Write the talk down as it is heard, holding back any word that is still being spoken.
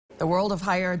The world of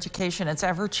higher education, it's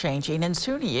ever changing, and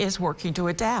SUNY is working to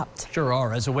adapt. Sure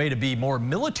are. As a way to be more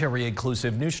military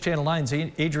inclusive, News Channel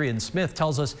 9's Adrian Smith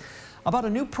tells us about a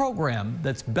new program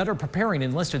that's better preparing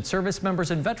enlisted service members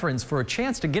and veterans for a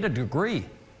chance to get a degree.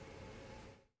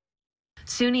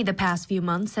 SUNY the past few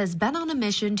months has been on a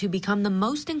mission to become the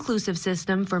most inclusive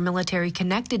system for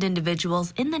military-connected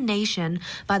individuals in the nation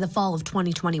by the fall of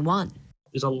 2021.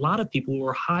 There's a lot of people who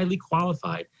are highly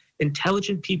qualified,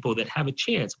 intelligent people that have a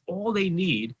chance. All they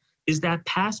need is that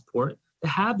passport to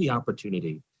have the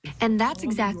opportunity. And that's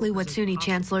exactly what SUNY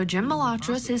Chancellor Jim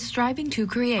Malatras is striving to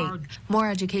create, more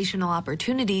educational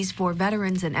opportunities for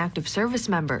veterans and active service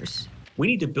members. We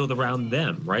need to build around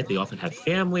them, right? They often have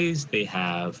families, they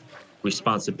have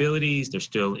responsibilities, they're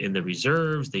still in the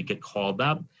reserves, they get called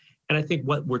up. And I think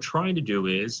what we're trying to do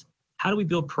is, how do we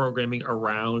build programming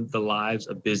around the lives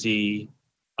of busy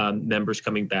members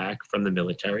coming back from the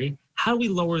military? How do we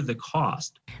lower the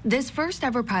cost? This first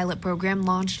ever pilot program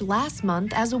launched last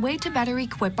month as a way to better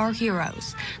equip our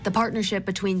heroes. The partnership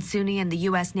between SUNY and the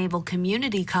U.S. Naval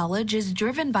Community College is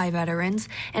driven by veterans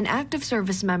and active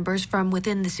service members from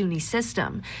within the SUNY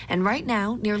system. And right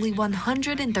now, nearly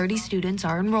 130 students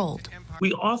are enrolled.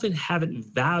 We often haven't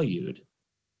valued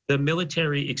the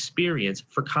military experience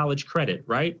for college credit,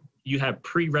 right? You have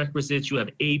prerequisites, you have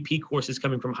AP courses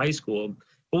coming from high school,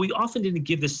 but we often didn't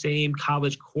give the same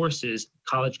college courses,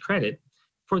 college credit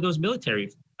for those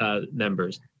military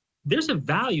members. There's a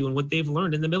value in what they've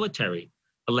learned in the military: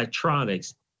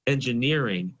 electronics,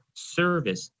 engineering,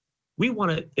 service. We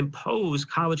want to impose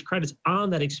college credits on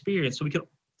that experience so we can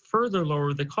further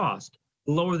lower the cost,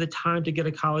 lower the time to get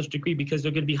a college degree, because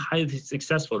they're going to be highly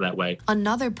successful that way.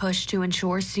 Another push to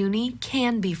ensure SUNY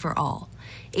can be for all.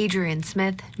 Adrian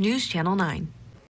Smith, News Channel 9.